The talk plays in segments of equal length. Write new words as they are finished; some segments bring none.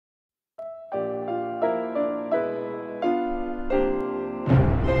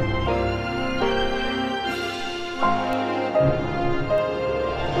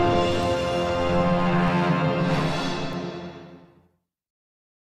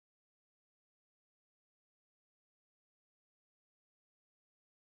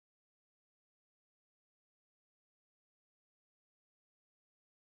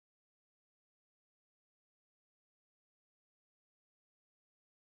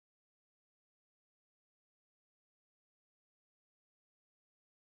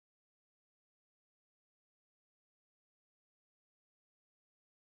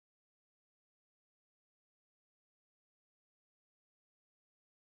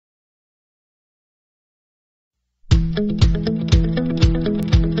I'm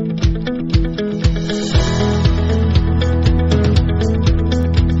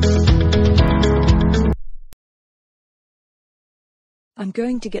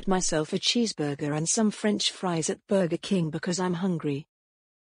going to get myself a cheeseburger and some French fries at Burger King because I'm hungry.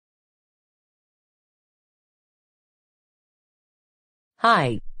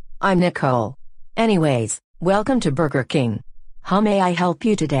 Hi, I'm Nicole. Anyways, welcome to Burger King. How may I help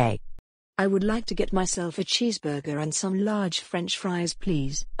you today? I would like to get myself a cheeseburger and some large French fries,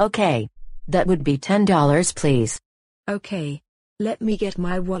 please. Okay. That would be $10, please. Okay. Let me get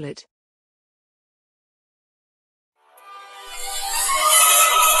my wallet.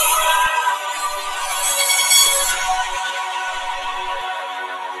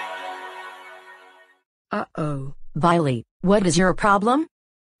 Uh-oh. Violy, what is your problem?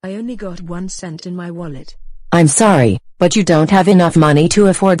 I only got 1 cent in my wallet. I'm sorry, but you don't have enough money to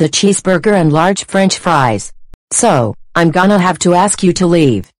afford the cheeseburger and large French fries. So, I'm gonna have to ask you to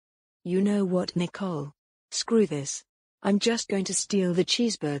leave. You know what, Nicole? Screw this. I'm just going to steal the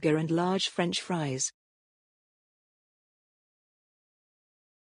cheeseburger and large French fries.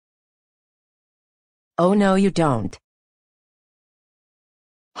 Oh no, you don't.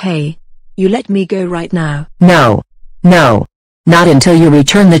 Hey, you let me go right now. No. No. Not until you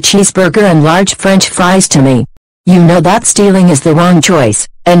return the cheeseburger and large French fries to me. You know that stealing is the wrong choice,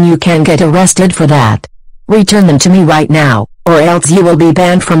 and you can get arrested for that. Return them to me right now, or else you will be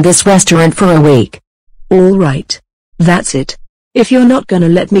banned from this restaurant for a week. All right. That's it. If you're not gonna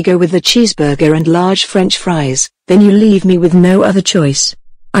let me go with the cheeseburger and large French fries, then you leave me with no other choice.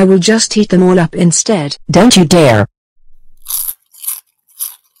 I will just eat them all up instead. Don't you dare.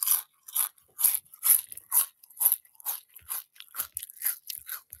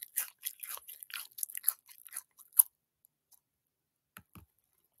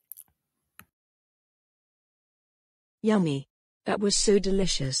 Yummy. That was so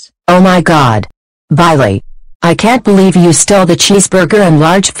delicious. Oh my God. Violy. I can't believe you stole the cheeseburger and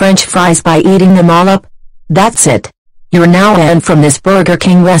large French fries by eating them all up. That's it. You're now banned from this Burger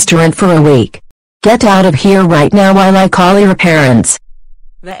King restaurant for a week. Get out of here right now while I call your parents.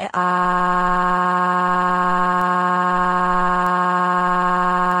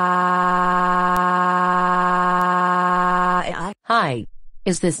 Hi.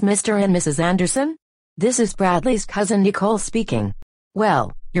 Is this Mr. and Mrs. Anderson? This is Bradley's cousin Nicole speaking.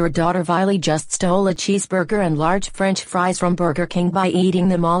 Well, your daughter Violy just stole a cheeseburger and large French fries from Burger King by eating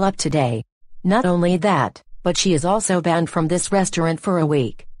them all up today. Not only that, but she is also banned from this restaurant for a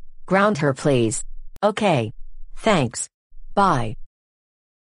week. Ground her, please. Okay. Thanks. Bye.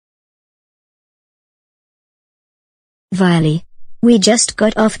 Violy. We just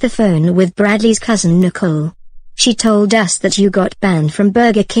got off the phone with Bradley's cousin Nicole. She told us that you got banned from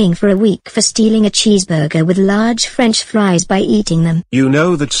Burger King for a week for stealing a cheeseburger with large French fries by eating them. You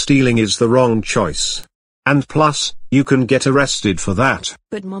know that stealing is the wrong choice. And plus, you can get arrested for that.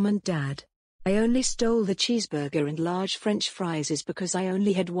 But Mom and Dad, I only stole the cheeseburger and large French fries is because I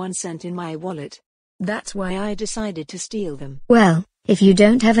only had 1 cent in my wallet. That's why I decided to steal them. Well, if you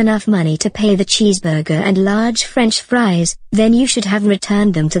don't have enough money to pay the cheeseburger and large French fries, then you should have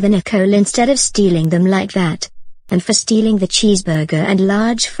returned them to the Nicole instead of stealing them like that. And for stealing the cheeseburger and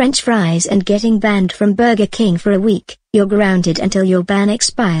large French fries and getting banned from Burger King for a week, you're grounded until your ban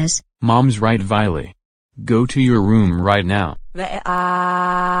expires. Mom's right, Violy. Go to your room right now.